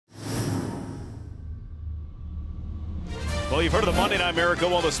Well, you've heard of the Monday Night Miracle.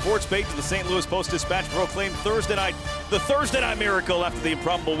 Well, the sports page of the St. Louis Post-Dispatch proclaimed Thursday night the Thursday Night Miracle after the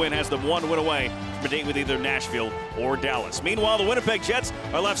improbable win has them one win away from a date with either Nashville or Dallas. Meanwhile, the Winnipeg Jets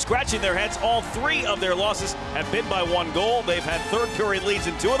are left scratching their heads. All three of their losses have been by one goal. They've had third-period leads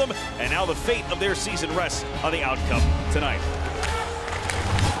in two of them, and now the fate of their season rests on the outcome tonight.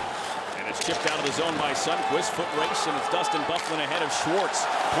 And it's chipped out of the zone by Sundqvist. Foot race, and it's Dustin Byfuglien ahead of Schwartz.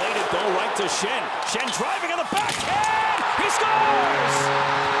 Played it, though, right to Schenn. Schenn driving on the backhand! He scores!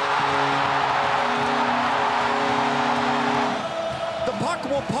 The puck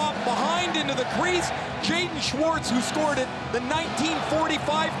will pop behind into the crease. Jaden Schwartz, who scored at the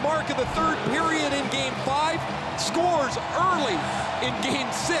 1945 mark of the third period in Game 5, scores early in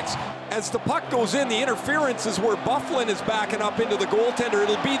Game 6. As the puck goes in, the interference is where Byfuglien is backing up into the goaltender.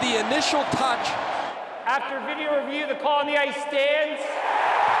 It'll be the initial touch. After video review, the call on the ice stands.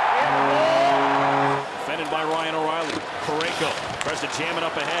 Defended by Ryan O'Reilly. Parayko tries to jam it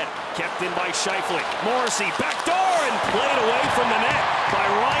up ahead. Kept in by Scheifele. Morrissey backdoor and played away from the net by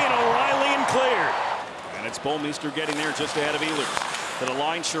Ryan O'Reilly and cleared. And it's Bouwmeester getting there just ahead of Ehlers. To the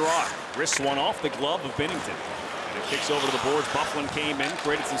line, Sherrod wrists one off the glove of Binnington. And it kicks over to the boards. Byfuglien came in,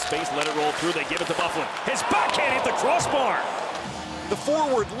 created some space, let it roll through. They give it to Byfuglien. His backhand hit the crossbar. The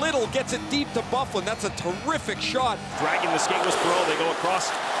forward, Little, gets it deep to Byfuglien. That's a terrific shot. Dragging the skate was Perreault. They go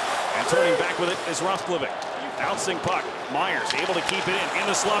across. And turning back with it is Roslovic. Bouncing puck. Myers able to keep it in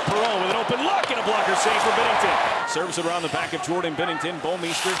the slot. Perreault with an open look and a blocker save for Binnington. Serves it around the back of Jordan Binnington.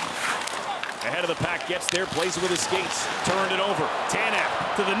 Bouwmeester ahead of the pack, gets there, plays it with his skates. Turned it over. Tanev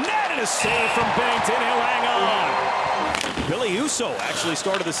to the net and a save from Binnington. He'll hang on. Billy Husso actually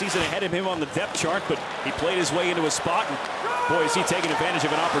started the season ahead of him on the depth chart, but he played his way into a spot. And boy, is he taking advantage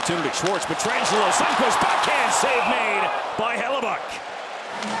of an opportunity. Schwartz, Pietrangelo, Sundqvist, backhand save made by Hellebuyck.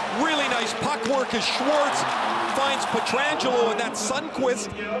 Really nice puck work as Schwartz finds Pietrangelo, and that's Sundqvist.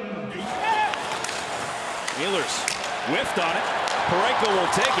 Ehlers whiffed on it. Parayko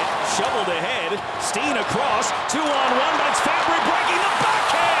will take it. Shoveled ahead. Steen across. 2-on-1, but it's Fabry breaking the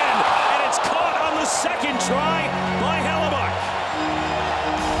backhand! And it's caught on the second try by Hellebuyck.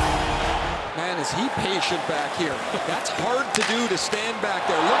 Man, is he patient back here. That's hard to do, to stand back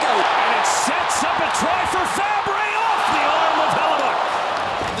there. Look out. And it sets up a try for Fabry off the arm of Hellebuyck.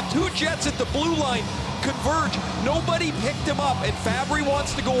 The two Jets at the blue line converge. Nobody picked him up, and Fabry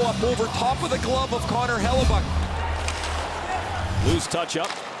wants to go up over top of the glove of Connor Hellebuyck. Loose touch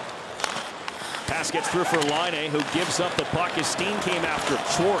up. Pass gets through for Laine, who gives up the puck as Steen came after him.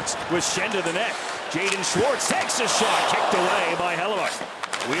 Schwartz with Schenn to the net. Jaden Schwartz takes a shot, kicked away by Hellebuyck.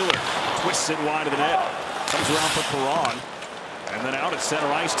 Wheeler twists it wide of the net. Comes around for Perron. And then out at center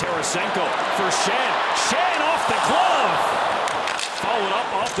ice, Tarasenko for Schenn. Schenn off the glove. Followed up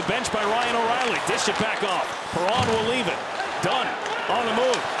off the bench by Ryan O'Reilly. Dish it back off. Perron will leave it. Dunn on the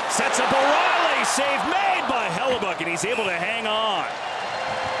move. Sets up O'Reilly. Save made by Hellebuyck, and he's able to hang on.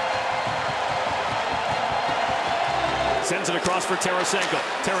 Sends it across for Tarasenko.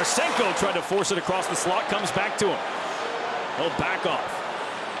 Tarasenko tried to force it across the slot. Comes back to him. He'll back off.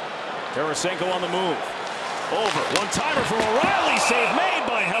 Tarasenko on the move. Over. One-timer from O'Reilly. Save made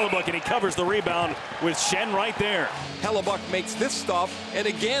by Hellebuyck, and he covers the rebound with Schenn right there. Hellebuyck makes this stop, and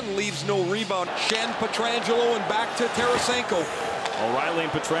again leaves no rebound. Schenn, Pietrangelo, and back to Tarasenko. O'Reilly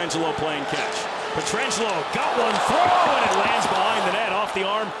and Pietrangelo playing catch. Pietrangelo got one throw, and it lands behind the net off the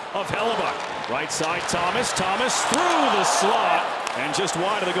arm of Hellebuyck. Right side, Thomas. Thomas through the slot, and just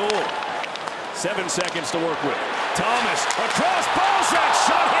wide of the goal. 7 seconds to work with. Thomas across, Bozak,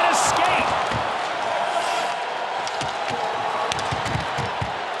 shot hit his skate.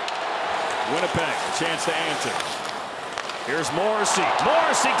 Winnipeg, a chance to answer. Here's Morrissey.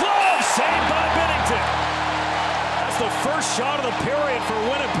 Morrissey, glove, saved by Binnington. That's the first shot of the period for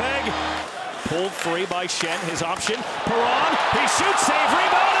Winnipeg. Pulled free by Schenn, his option. Perron, he shoots, save,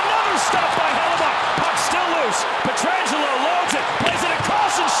 rebound, another stop by Hellebuyck. Puck still loose. Pietrangelo loads it, plays it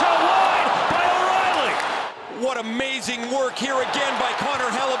across and shot wide by O'Reilly. What amazing work here again by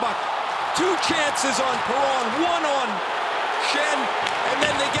Connor Hellebuyck. Two chances on Perron, one on Schenn, and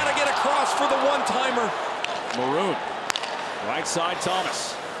then they gotta get across for the one-timer. Maroon, right side,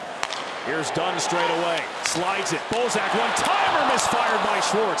 Thomas. Here's Dunn straight away. Slides it. Bozak, one-timer misfired by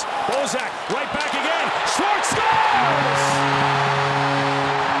Schwartz. Bozak, right back again. Schwartz scores!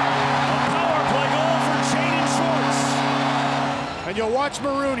 A power play goal for Jaden Schwartz. And you'll watch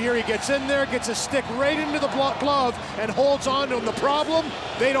Maroon here. He gets in there, gets a stick right into the glove, and holds on to him. The problem,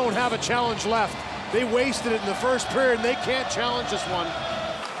 they don't have a challenge left. They wasted it in the first period, and they can't challenge this one.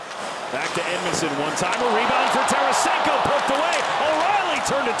 Back to Edmondson. One-timer. Rebound for Tarasenko. Poked away. O'Reilly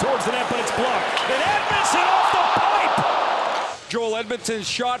turned it towards the net, but it's blocked. And Edmondson off the pipe! Joel Edmonton's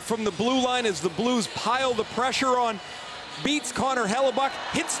shot from the blue line as the Blues pile the pressure on. Beats Connor Hellebuck,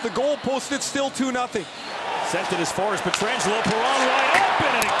 hits the goal post. It's still 2-0. Sent it as far as Pietrangelo. Perron wide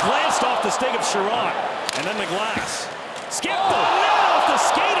open, and it glanced off the stick of Sherrod. And then the glass. Skipped the net off the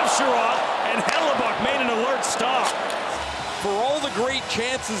skate of Sherrod, and Hellebuck made an alert stop. For all the great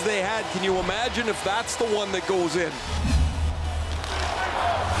chances they had, can you imagine if that's the one that goes in?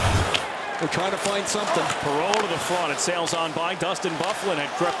 They're trying to find something. Perreault to the front. It sails on by. Dustin Byfuglien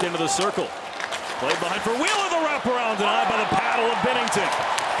had crept into the circle. Played behind for Wheeler, the wraparound, denied by the paddle of Binnington.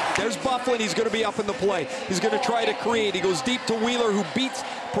 There's Byfuglien. He's going to be up in the play. He's going to try to create. He goes deep to Wheeler, who beats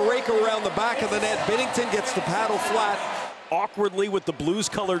Parayko around the back of the net. Binnington gets the paddle flat. Awkwardly with the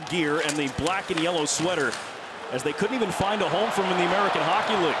Blues-colored gear and the black and yellow sweater, as they couldn't even find a home for him in the American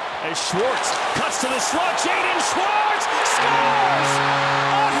Hockey League. As Schwartz cuts to the slot, Jaden Schwartz scores!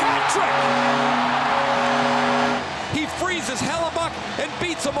 A hat trick! He freezes Hellebuck and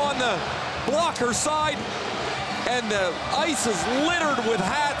beats him on the blocker side. And the ice is littered with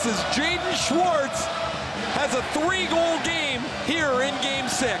hats as Jaden Schwartz has a 3-goal game here in Game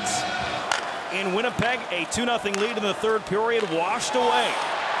 6. In Winnipeg, a 2-0 lead in the third period washed away.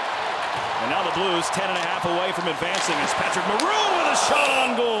 And now the Blues 10.5 away from advancing as Patrick Maroon with a shot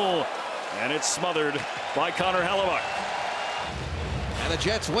on goal. And it's smothered by Connor Hellebuck. And the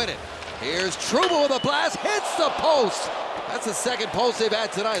Jets win it. Here's Trouba with a blast, hits the post. That's the second post they've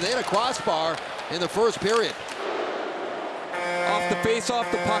had tonight. They had a crossbar in the first period. Off the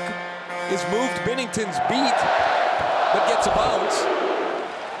face-off, the puck is moved. Binnington's beat, but gets a bounce.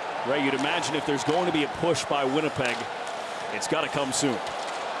 Ray, you'd imagine if there's going to be a push by Winnipeg, it's got to come soon.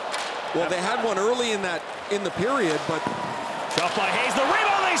 Well, they had one early in the period, but shot by Hayes, the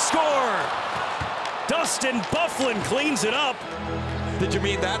rebound, they score! Dustin Byfuglien cleans it up. Did you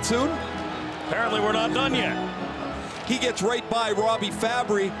mean that soon? Apparently we're not done yet. He gets right by Robbie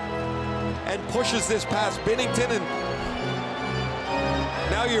Fabry and pushes this past Binnington, and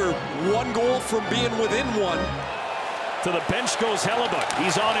now you're 1 goal from being within 1. To the bench goes Hellebuck.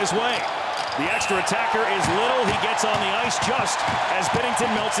 He's on his way. The extra attacker is Little. He gets on the ice just as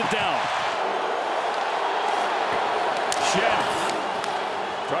Binnington melts it down. Shen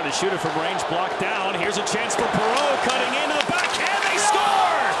trying to shoot it from range, blocked down. Here's a chance for Perreault cutting into the backhand. They score!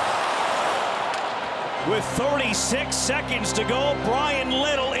 With 36 seconds to go, Brian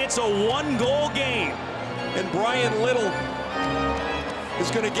Little, it's a 1-goal game. And Brian Little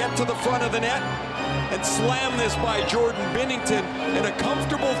is going to get to the front of the net and slam this by Jordan Binnington. And a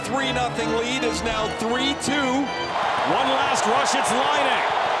comfortable 3-0 lead is now 3-2. One last rush, it's Laine.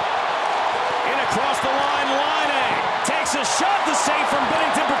 In across the line, Laine takes a shot, the save from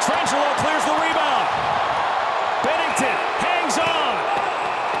Binnington. Pietrangelo clears the rebound. Binnington hangs on.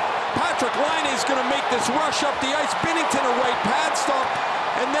 Patrick Laine is going to make this rush up the ice. Binnington a right pad stop.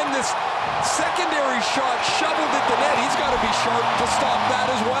 And then this secondary shot shoveled at the net. He's got to be sharp to stop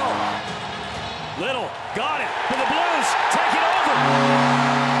that as well. Little got it for the Blues. Take it over.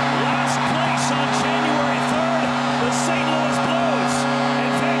 Last place on January 3rd, the St. Louis Blues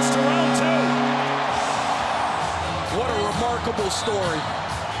advance to round 2. What a remarkable story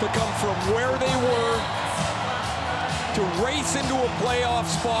to come from where they were to race into a playoff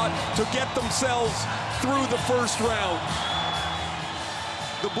spot to get themselves through the first round.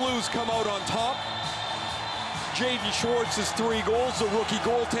 The Blues come out on top. Jaden Schwartz's 3 goals. The rookie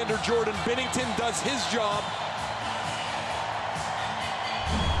goaltender Jordan Binnington does his job.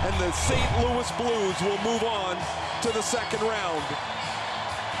 And the St. Louis Blues will move on to the second round.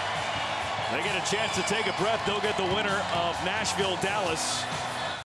 They get a chance to take a breath. They'll get the winner of Nashville, Dallas.